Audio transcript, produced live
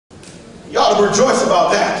You ought to rejoice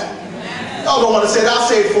about that. Y'all don't want to say it, I'll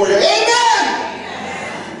say it for you. Amen!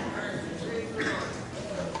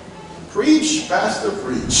 Preach, Pastor,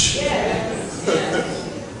 preach.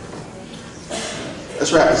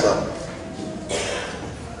 Let's wrap this up.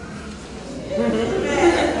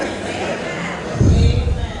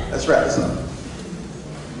 Let's wrap this up.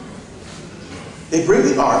 They bring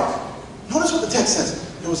the ark. Notice what the text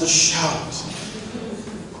says. There was a shout.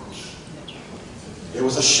 There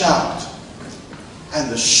was a shout. And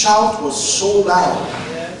the shout was so loud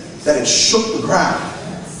that it shook the ground.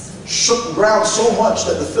 Shook the ground so much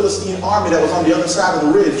that the Philistine army that was on the other side of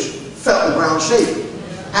the ridge felt the ground shake.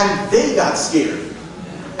 And they got scared.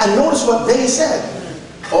 And notice what they said.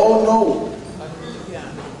 Oh no.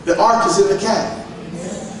 The ark is in the camp.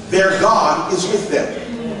 Their God is with them.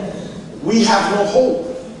 We have no hope.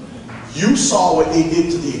 You saw what they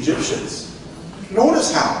did to the Egyptians.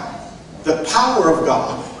 Notice how the power of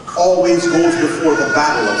God always goes before the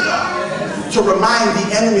battle of God. To remind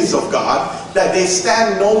the enemies of God that they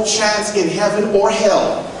stand no chance in heaven or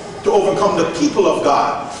hell to overcome the people of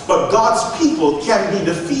God. But God's people can be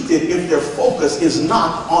defeated if their focus is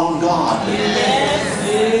not on God.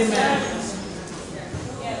 Amen.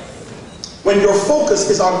 When your focus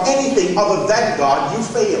is on anything other than God, you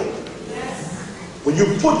fail. When you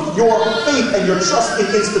put your faith and your trust in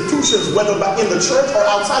institutions, whether in the church or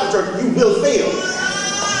outside the church, you will fail.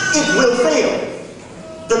 It will fail.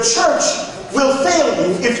 The church will fail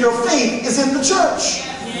you if your faith is in the church.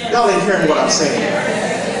 Y'all ain't hearing what I'm saying.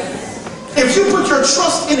 If you put your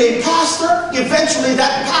trust in a pastor, eventually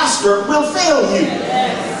that pastor will fail you.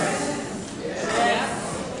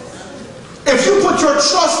 If you put your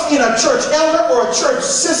trust in a church elder or a church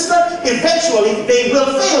sister, eventually they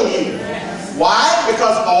will fail you. Why?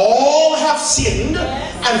 Because all have sinned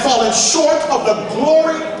and fallen short of the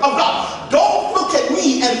glory of God. Don't look at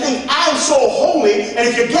me and think I'm so holy, and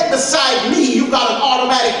if you get beside me, you got an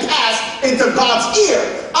automatic pass into God's ear.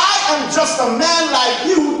 I am just a man like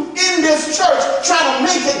you in this church trying to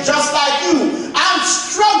make it just like you. I'm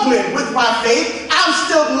struggling with my faith. I'm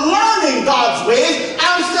still learning God's ways.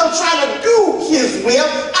 I'm still trying to do His will.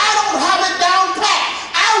 I don't have it down pat.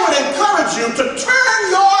 I would encourage you to turn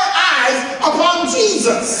your eyes upon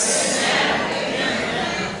Jesus.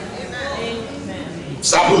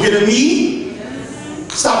 Stop looking at me.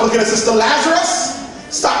 Stop looking at Sister Lazarus.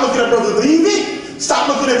 Stop looking at Brother Levy. Stop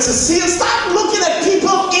looking at Cecile. Stop looking at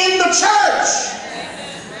people in the church.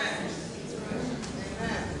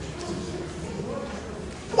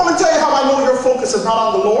 I want to tell you how I know your focus is not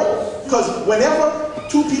on the Lord. Because whenever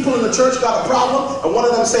two people in the church got a problem and one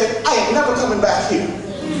of them said, I ain't never coming back here.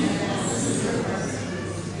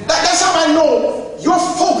 That's how I know your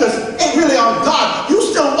focus ain't really on God. You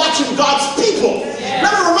still watching God's people.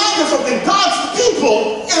 Let me remind you something. God's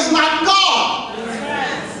people is not God.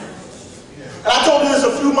 And I told you this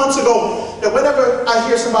a few months ago, that whenever I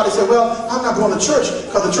hear somebody say, well, I'm not going to church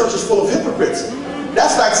because the church is full of hypocrites.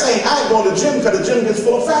 That's like saying I ain't going to the gym because the gym gets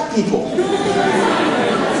full of fat people.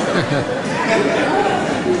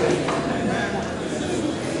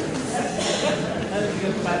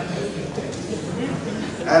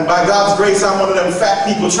 And by God's grace, I'm one of them fat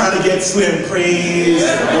people trying to get slim. Praise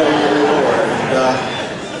the Lord.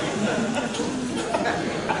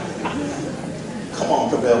 Come on,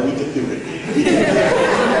 Cabell, we can do it. We can do it.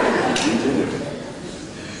 We can do it.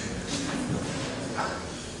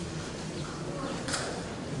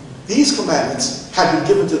 These commandments had been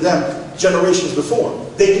given to them generations before.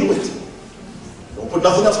 They knew it. Don't put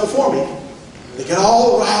nothing else before me. They get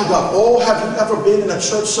all riled up. Oh, have you ever been in a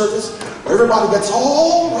church service where everybody gets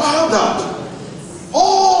all riled up?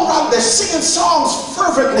 All riled up. They're singing songs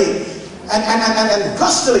fervently and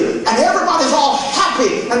gustily. And everybody's all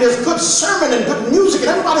happy. And there's good sermon and good music.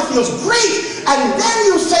 And everybody feels great. And then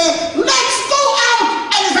you say, let's go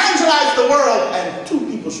out and evangelize the world. And two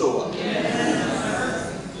people show up.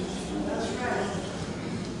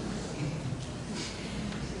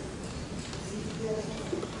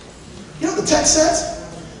 You know what the text says?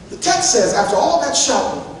 The text says, after all that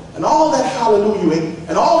shouting and all that hallelujahing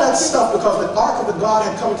and all that stuff, because the ark of the God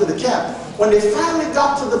had come to the camp, when they finally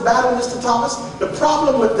got to the battle, Mr. Thomas, the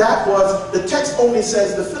problem with that was the text only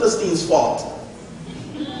says the Philistines fought.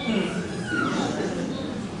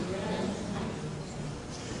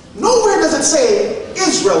 Nowhere does it say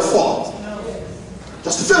Israel fought.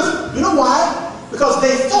 Just the Philistines. You know why? Because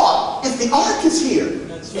they thought, if the ark is here,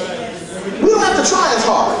 we don't have to try as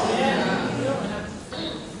hard.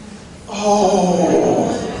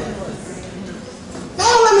 Oh.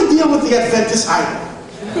 Now let me deal with the Adventist idol.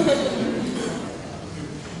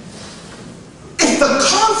 If the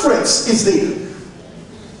conference is there,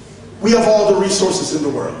 we have all the resources in the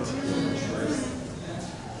world.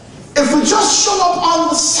 If we just show up on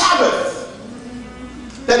the Sabbath,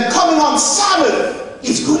 then coming on Sabbath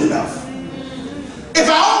is good enough. If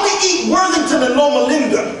I only eat Worthington and Loma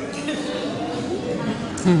Linda,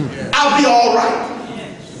 I'll be all right.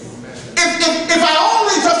 If I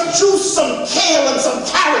only just juice some kale and some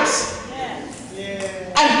carrots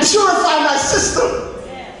and purify my system,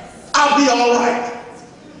 I'll be all right.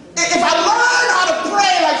 If I learn how to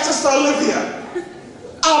pray like Sister Olivia,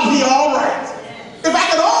 I'll be all right. If I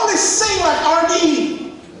can only sing like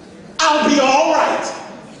R.D., I'll be all right.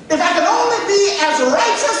 If I can only be as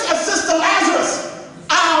righteous as Sister Lazarus,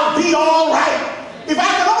 I'll be all right. If I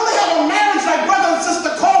can only have a marriage like Brother and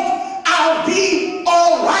Sister Colt, I'll be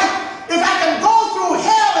all right. If I can go through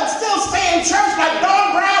hell and still stay in church like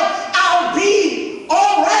Don Brown, I'll be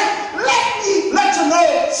all right. Let me let you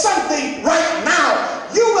know something right now.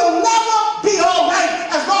 You will never be all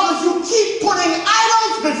right as long as you keep putting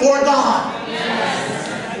idols before God.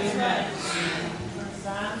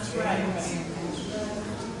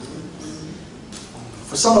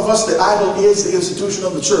 For some of us, the idol is the institution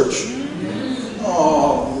of the church.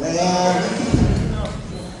 Oh, man.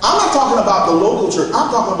 I'm not talking about the local church. I'm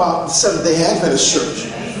talking about the Seventh-day Adventist church.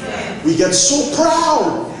 We get so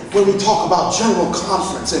proud when we talk about general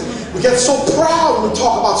conference, and we get so proud when we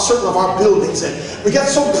talk about certain of our buildings, and we get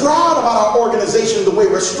so proud about our organization, the way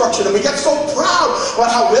we're structured, and we get so proud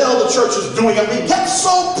about how well the church is doing, and we get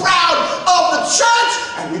so proud of the church,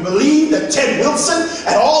 and we believe that Ted Wilson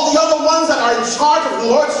and all the other ones that are in charge of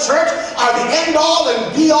the Lord's church are the end-all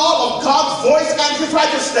and be-all of God's voice and His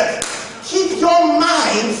righteousness. Keep your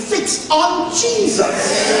mind fixed on Jesus.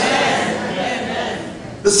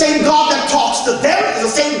 The same God that talks to them is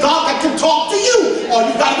the same God that can talk to you. All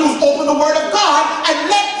you've got to do is open the Word of God and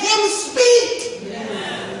let Him speak.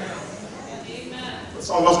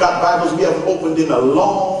 Some of us got Bibles we haven't opened in a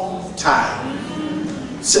long time.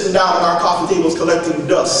 Sitting down at our coffee tables collecting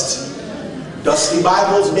dust. Dusty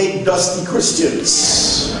Bibles make dusty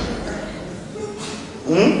Christians.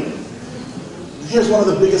 Here's one of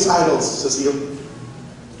the biggest idols, Cecile.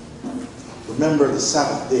 Remember the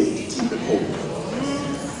Sabbath day to keep it holy.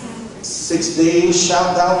 6 days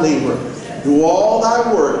shalt thou labor, do all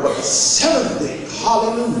thy work, but the seventh day,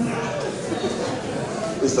 hallelujah,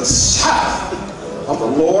 is the Sabbath of the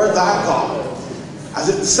Lord thy God. As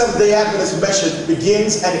if the Seventh-day Adventist message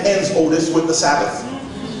begins and ends, Otis, with the Sabbath.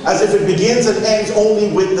 As if it begins and ends only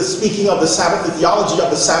with the speaking of the Sabbath, the theology of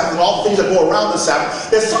the Sabbath, and all the things that go around the Sabbath.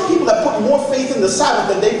 There's some people that put more faith in the Sabbath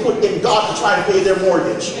than they put in God to try to pay their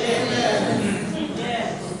mortgage. Amen.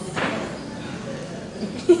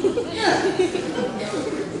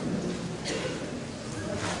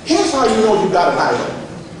 Here's how you know you got an idol.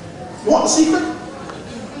 You want the secret?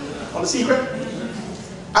 Want the secret?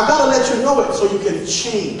 I've got to let you know it so you can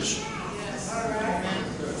change.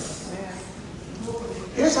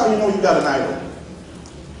 Here's how you know you got an idol.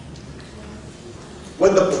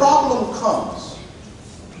 When the problem comes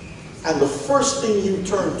and the first thing you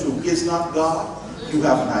turn to is not God, you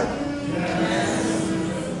have an idol.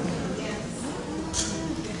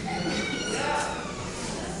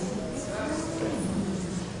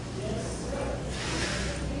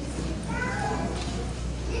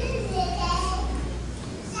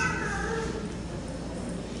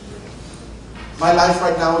 My life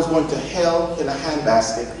right now is going to hell in a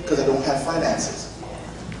handbasket because I don't have finances.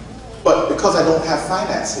 But because I don't have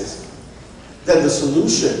finances, then the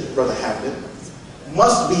solution, Brother Hamden,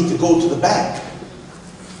 must be to go to the bank.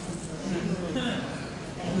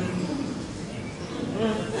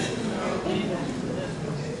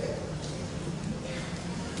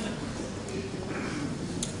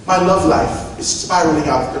 My love life is spiraling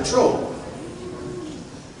out of control.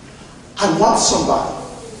 I want somebody.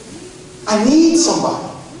 I need somebody.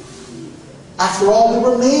 After all, we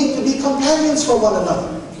were made to be companions for one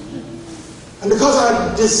another. And because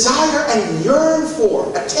I desire and yearn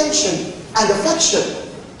for attention and affection,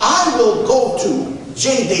 I will go to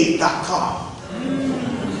jdate.com.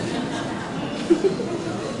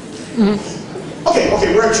 Okay,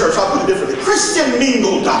 we're in church. I'll put it differently.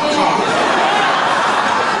 christianmingle.com.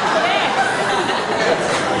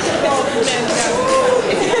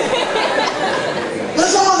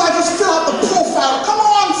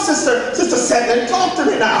 Sister Senden, talk to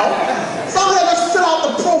me now. Somebody just fill out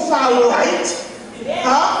the profile right,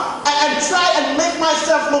 and try and make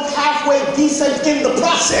myself look halfway decent in the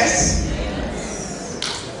process.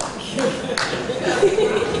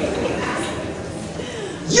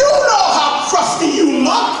 You know how crusty you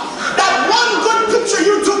look. That one good picture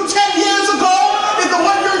you took 10 years ago is the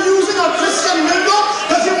one you're using on Christian Mingle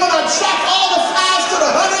because you want to attract all the flies to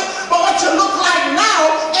the honey. But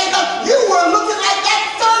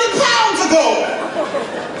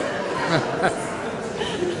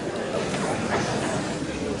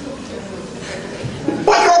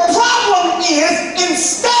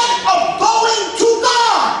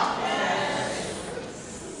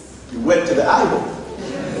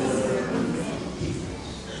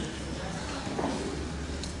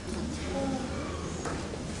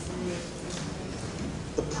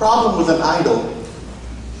problem with an idol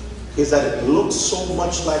is that it looks so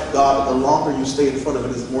much like God, the longer you stay in front of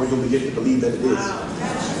it, the more you'll begin to believe that it is.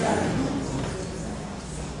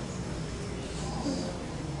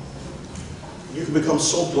 You can become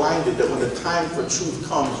so blinded that when the time for truth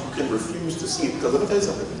comes, you can refuse to see it. Because let me tell you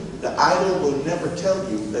something, the idol will never tell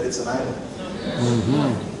you that it's an idol.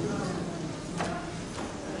 Mm-hmm.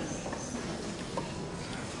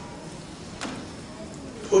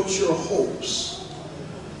 Put your hopes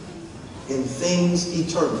in things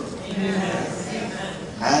eternal. Amen.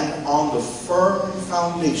 And on the firm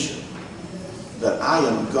foundation that I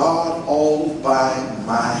am God all by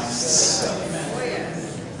myself.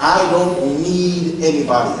 I don't need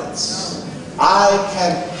anybody else. I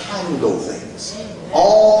can handle things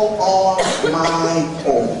all on my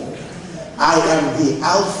own. I am the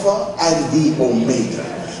Alpha and the Omega.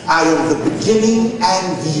 I am the beginning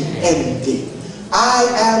and the ending. I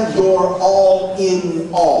am your all in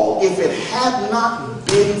all. If it had not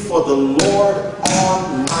been for the Lord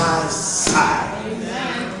on my side.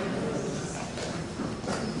 Amen.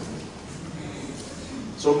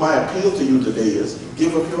 So my appeal to you today is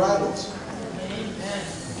give up your idols. Amen.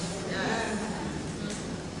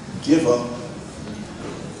 Give up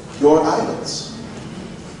your idols.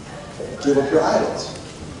 Give up your idols.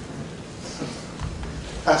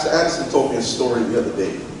 Pastor Addison told me a story the other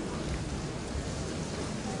day.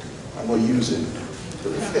 I'm going to use it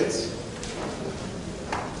till it fits.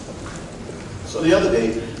 So the other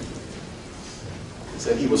day, he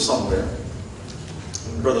said he was somewhere.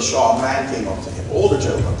 And Brother Shaw, a man came up to him, older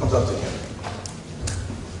gentleman comes up to him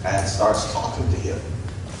and starts talking to him.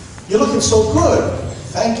 You're looking so good.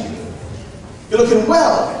 Thank you. You're looking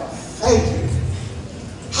well. Thank you.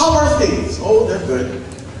 How are things? Oh, they're good.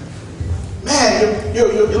 Man, you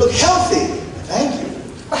look healthy. Thank you.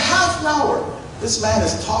 For half an hour. This man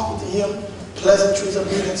is talking to him, pleasantries are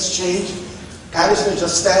being exchanged. Addison is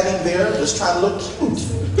just standing there, just trying to look cute.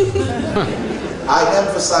 I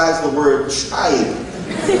emphasize the word trying.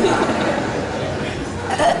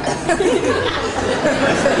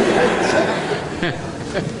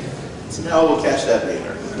 So now we'll catch that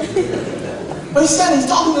later. But he's standing, he's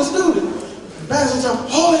talking to this dude. The man says,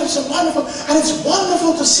 oh, it's so wonderful, and it's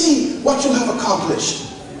wonderful to see what you have accomplished.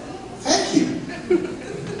 Thank you.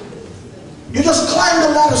 You just climbed the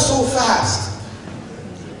ladder so fast.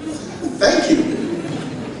 Thank you.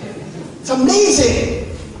 It's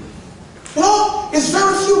amazing. You know, it's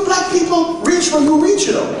very few black people reach where you reach,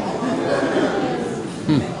 you know.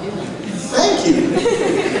 Thank you.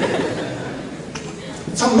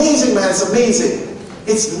 It's amazing, man. It's amazing.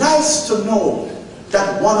 It's nice to know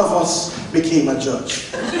that one of us became a judge.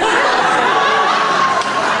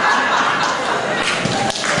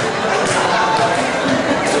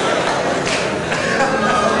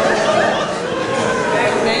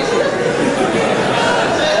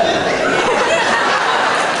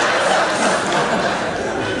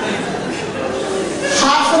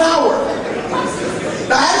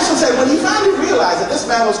 When he finally realized that this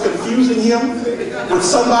man was confusing him with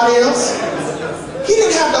somebody else, he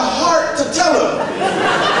didn't have the heart to tell him.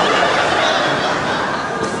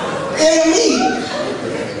 It ain't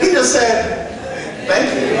me. He just said, thank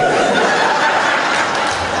you.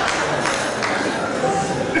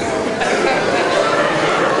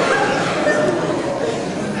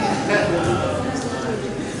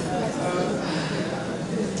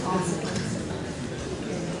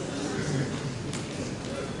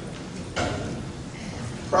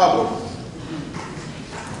 Problem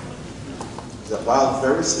is that while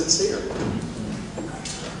very sincere,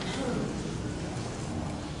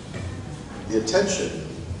 the attention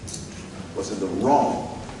was in the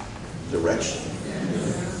wrong direction,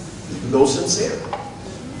 even though sincere.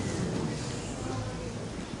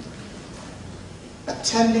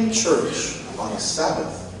 Attending church on a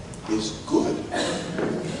Sabbath is good,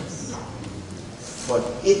 but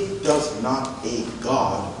it does not a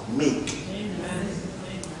God make.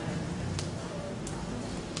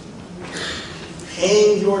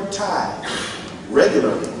 Paying your tithe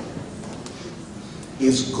regularly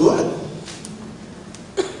is good,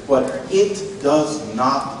 but it does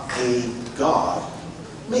not a God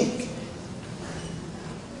make.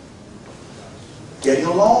 Getting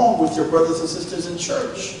along with your brothers and sisters in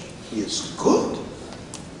church is good,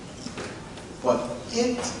 but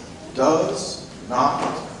it does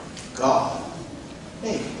not God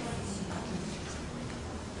make.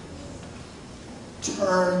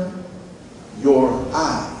 Turn your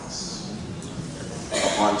eyes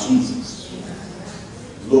upon Jesus.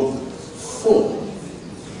 Look full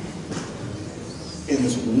in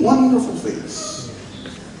his wonderful face,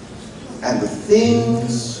 and the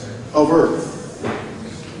things of earth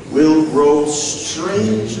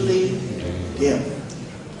strangely dim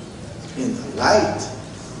in the light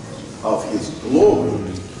of his glory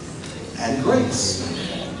and grace.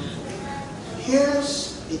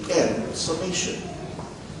 Here's the end summation.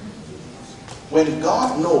 When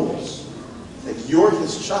God knows that you're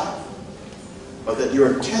his child, but that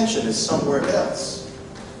your attention is somewhere else,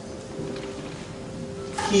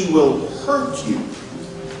 he will hurt you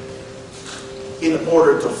in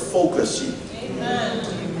order to focus you.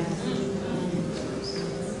 Amen.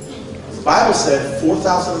 The Bible said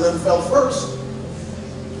 4,000 of them fell first.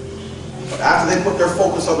 But after they put their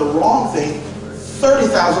focus on the wrong thing,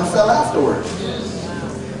 30,000 fell afterwards.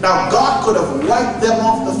 Now God could have wiped them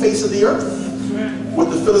off the face of the earth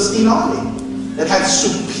with the Philistine army that had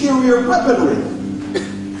superior weaponry.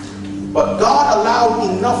 But God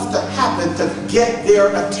allowed enough to happen to get their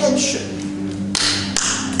attention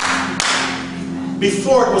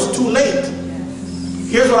before it was too late.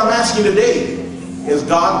 Here's what I'm asking today. Has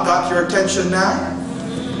God got your attention now?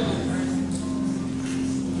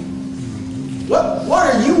 What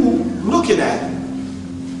are you looking at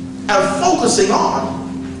and focusing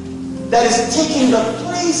on that is taking the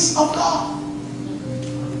place of God?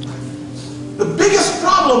 The biggest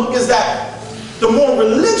problem is that the more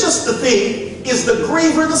religious the thing is, the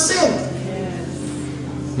graver the sin.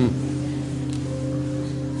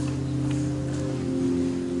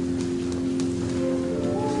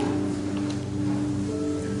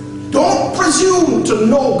 Don't presume to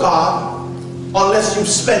know God unless you've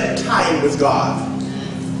spent time with God.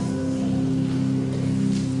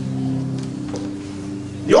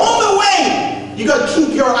 The only way you got to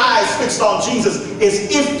keep your eyes fixed on Jesus is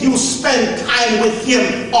if you spend time with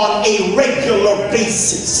him on a regular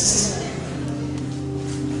basis.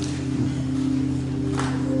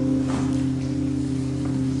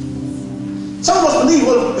 Some of us believe,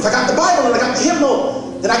 well, if I got the Bible and I got the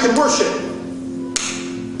hymnal, then I can worship.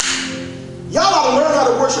 Y'all ought to learn how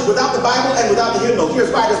to worship without the Bible and without the hymnal.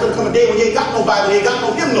 Here's why: there's going to come a day when you ain't got no Bible, you ain't got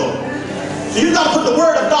no hymnal. So you got to put the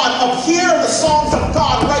Word of God up here, the songs of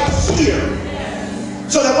God right here,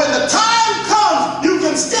 so that when the time comes, you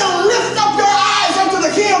can still lift up your eyes unto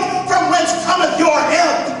the hill from whence cometh your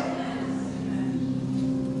help.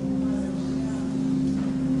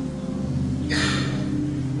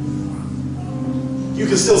 You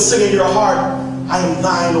can still sing in your heart, I am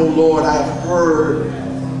thine, O Lord, I have heard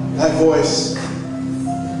thy voice.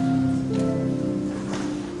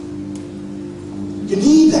 You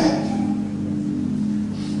need that.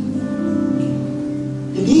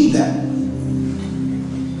 You need that.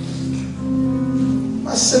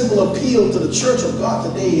 My simple appeal to the church of God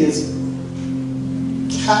today is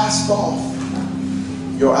cast off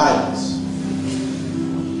your idols.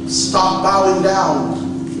 Stop bowing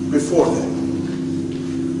down before them.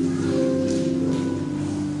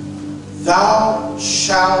 Thou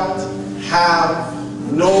shalt have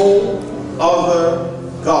no other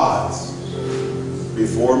gods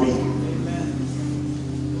before me. Amen.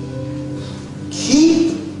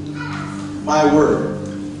 Keep my word.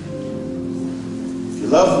 If you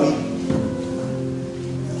love me,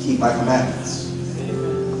 keep my commandments.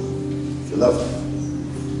 If you love me.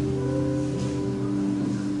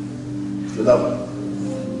 If you love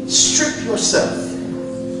me. Strip yourself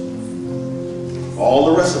of all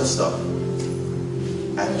the rest of the stuff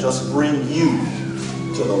and just bring you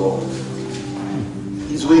to the Lord.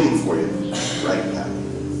 He's waiting for you right now.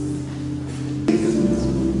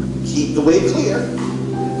 Keep the way clear.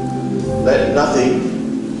 Let nothing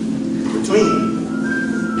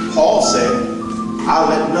between. Paul said, I'll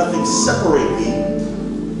let nothing separate me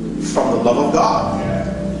from the love of God.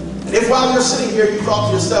 And if while you're sitting here you thought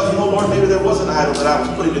to yourself, you know, Lord, maybe there was an idol that I was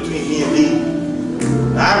putting between me and thee,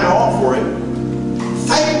 and I'm all for it.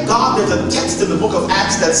 Thank God there's a text in the book of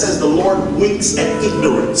Acts that says the Lord winks at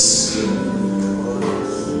ignorance.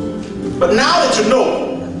 But now that you know,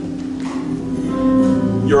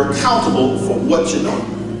 you're accountable for what you know.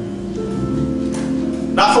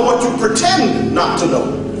 Not for what you pretend not to know,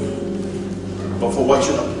 but for what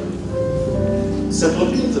you know. Simple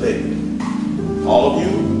appeal today. All of you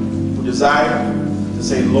who desire to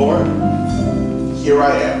say, Lord, here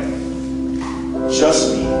I am.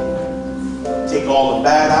 Just me. Take all the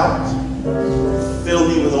bad out. Fill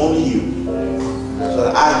me with only you, so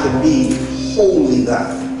that I can be wholly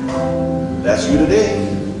thine. That's you today.